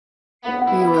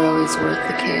always worth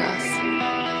the chaos.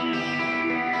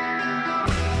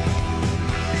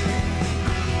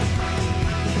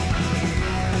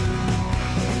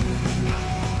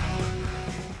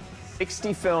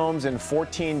 "60 films in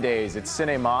 14 days. It's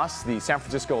Cine+Mas, the San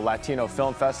Francisco Latino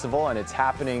Film Festival, and it's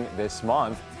happening this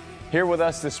month. Here with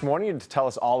us this morning to tell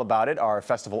us all about it are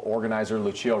festival organizer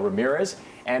Luchio Ramirez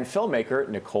and filmmaker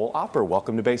Nicole Opper.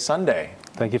 Welcome to Bay Sunday.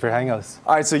 Thank you for having us.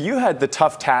 All right, so you had the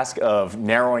tough task of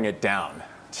narrowing it down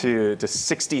to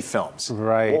 60 films.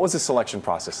 Right. What was the selection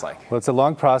process like? Well, it's a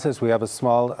long process. We have a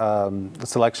small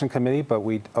selection committee, but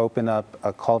we open up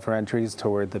a call for entries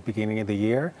toward the beginning of the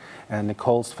year. And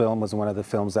Nicole's film was one of the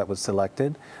films that was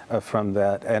selected from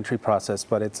that entry process.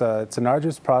 But it's an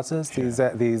arduous process. Yeah.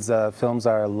 These films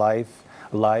are a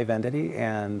live entity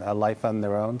and a life on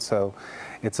their own. So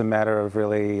it's a matter of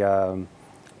really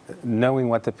knowing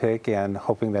what to pick and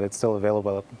hoping that it's still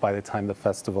available by the time the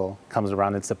festival comes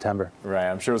around in September. Right,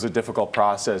 I'm sure it was a difficult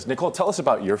process. Nicole, tell us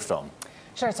about your film.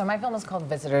 Sure, so my film is called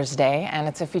Visitor's Day, and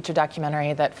it's a feature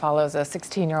documentary that follows a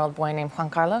 16-year-old boy named Juan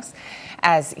Carlos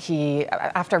as he,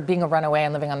 after being a runaway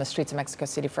and living on the streets of Mexico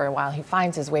City for a while, he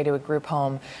finds his way to a group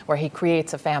home where he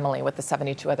creates a family with the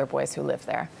 72 other boys who live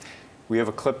there. We have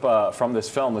a clip from this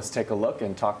film. Let's take a look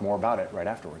and talk more about it right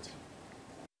afterwards.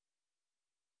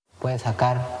 Pueden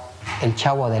sacar el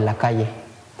chavo de la calle,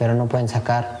 pero no pueden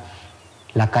sacar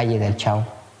la calle del chavo.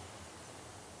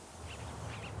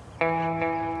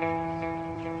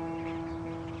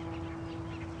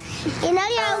 En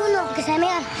área 1, que se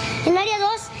mean. En área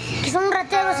 2, que son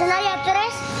rateros. En área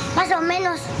 3, más o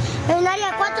menos. En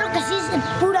área 4, que sí se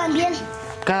puran bien.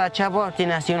 Cada chavo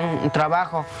tiene así un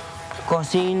trabajo.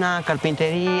 Cocina,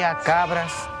 carpintería,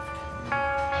 cabras.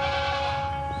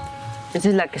 Esa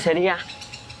es la quesería.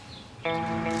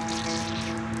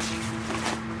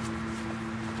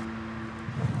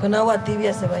 ¿Con agua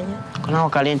tibia se baña? Con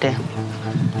agua caliente.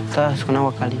 Todas con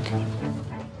agua caliente.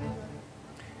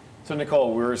 So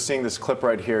Nicole, we're seeing this clip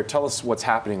right here. Tell us what's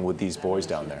happening with these boys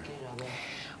down there.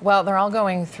 Well, they're all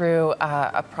going through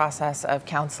a process of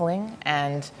counseling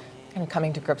and kind of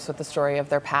coming to grips with the story of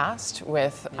their past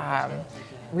with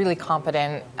really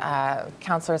competent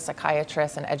counselors,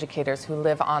 psychiatrists, and educators who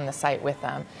live on the site with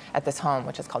them at this home,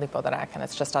 which is called Hipodrac, and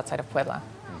it's just outside of Puebla.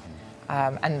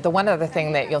 And the one other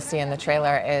thing that you'll see in the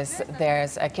trailer is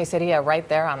there's a queseria right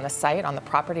there on the site, on the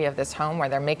property of this home, where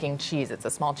they're making cheese. It's a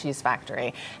small cheese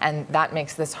factory, and that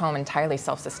makes this home entirely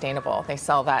self-sustainable. They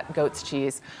sell that goat's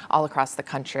cheese all across the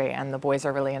country, and the boys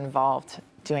are really involved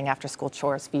doing after-school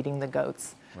chores, feeding the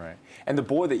goats. Right. And the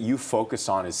boy that you focus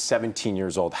on is 17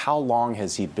 years old. How long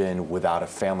has he been without a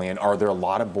family, and are there a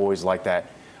lot of boys like that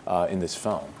in this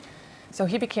film? So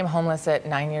he became homeless at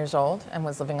 9 years old and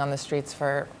was living on the streets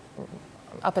for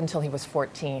up until he was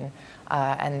 14,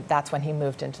 and that's when he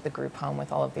moved into the group home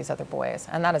with all of these other boys.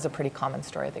 And that is a pretty common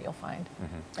story that you'll find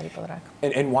at Hipodrac.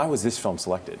 And why was this film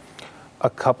selected? A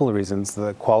couple of reasons.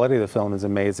 The quality of the film is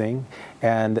amazing,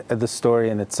 and the story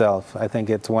in itself. I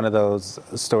think it's one of those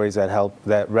stories that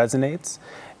resonates,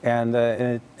 and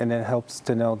it helps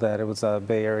to know that it was a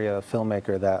Bay Area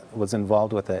filmmaker that was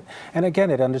involved with it. And again,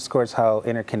 it underscores how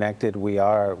interconnected we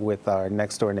are with our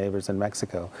next door neighbors in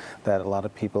Mexico, that a lot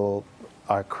of people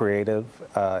are creative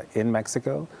in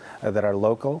Mexico, that are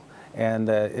local,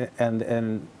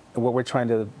 and what we're trying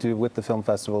to do with the film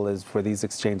festival is for these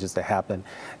exchanges to happen,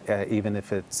 even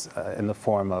if it's in the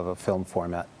form of a film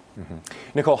format.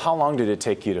 Nicole, how long did it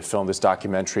take you to film this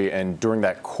documentary, and during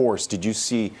that course, did you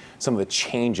see some of the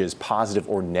changes, positive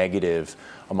or negative,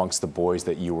 amongst the boys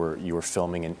that you were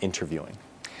filming and interviewing?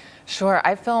 Sure,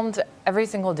 I filmed every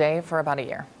single day for about a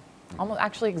year. Almost,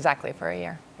 actually exactly for a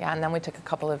year. Yeah, and then we took a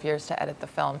couple of years to edit the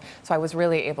film. So I was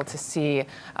really able to see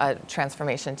a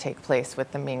transformation take place with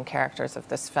the main characters of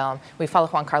this film. We follow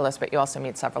Juan Carlos, but you also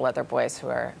meet several other boys who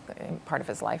are part of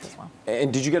his life as well.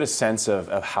 And did you get a sense of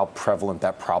how prevalent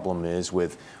that problem is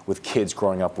with kids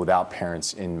growing up without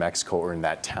parents in Mexico or in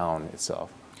that town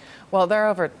itself? Well, there are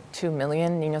over 2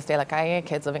 million niños de la calle,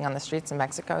 kids living on the streets in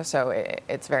Mexico, so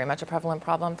it's very much a prevalent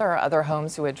problem. There are other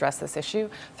homes who address this issue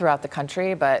throughout the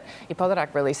country, but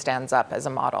Hipodrac really stands up as a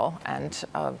model and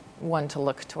one to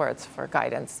look towards for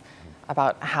guidance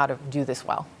about how to do this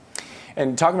well.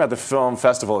 And talking about the film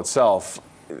festival itself,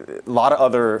 a lot of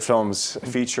other films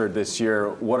featured this year.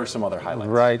 What are some other highlights?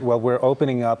 Right. Well, we're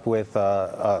opening up with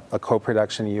a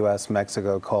co-production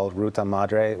U.S.-Mexico called Ruta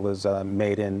Madre. It was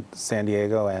made in San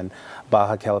Diego and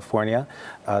Baja California.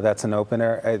 That's an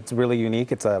opener. It's really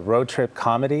unique. It's a road trip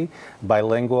comedy,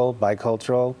 bilingual,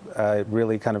 bicultural. It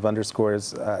really kind of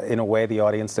underscores, in a way, the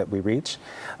audience that we reach.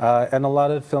 And a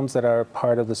lot of films that are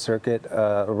part of the circuit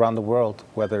around the world,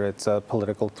 whether it's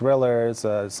political thrillers,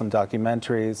 some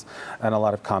documentaries, and a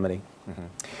lot of comedy. Mm-hmm.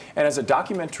 And as a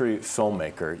documentary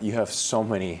filmmaker, you have so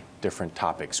many different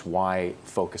topics. Why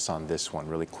focus on this one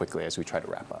really quickly as we try to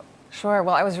wrap up? Sure.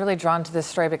 Well, I was really drawn to this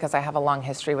story because I have a long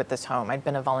history with this home. I'd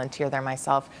been a volunteer there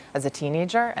myself as a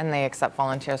teenager, and they accept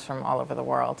volunteers from all over the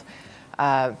world.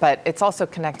 But it's also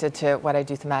connected to what I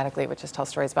do thematically, which is tell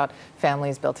stories about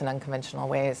families built in unconventional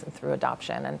ways and through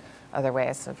adoption and other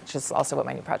ways, which is also what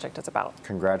my new project is about.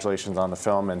 Congratulations on the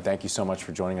film, and thank you so much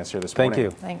for joining us here this morning. Thank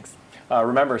you. Thanks.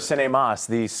 Remember, Cine+Mas,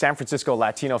 the San Francisco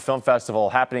Latino Film Festival,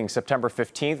 happening September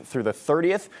 15th through the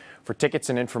 30th. For tickets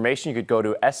and information, you could go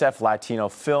to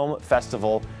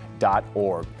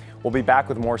sflatinofilmfestival.org. We'll be back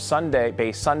with more Sunday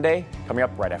coming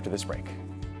up right after this break.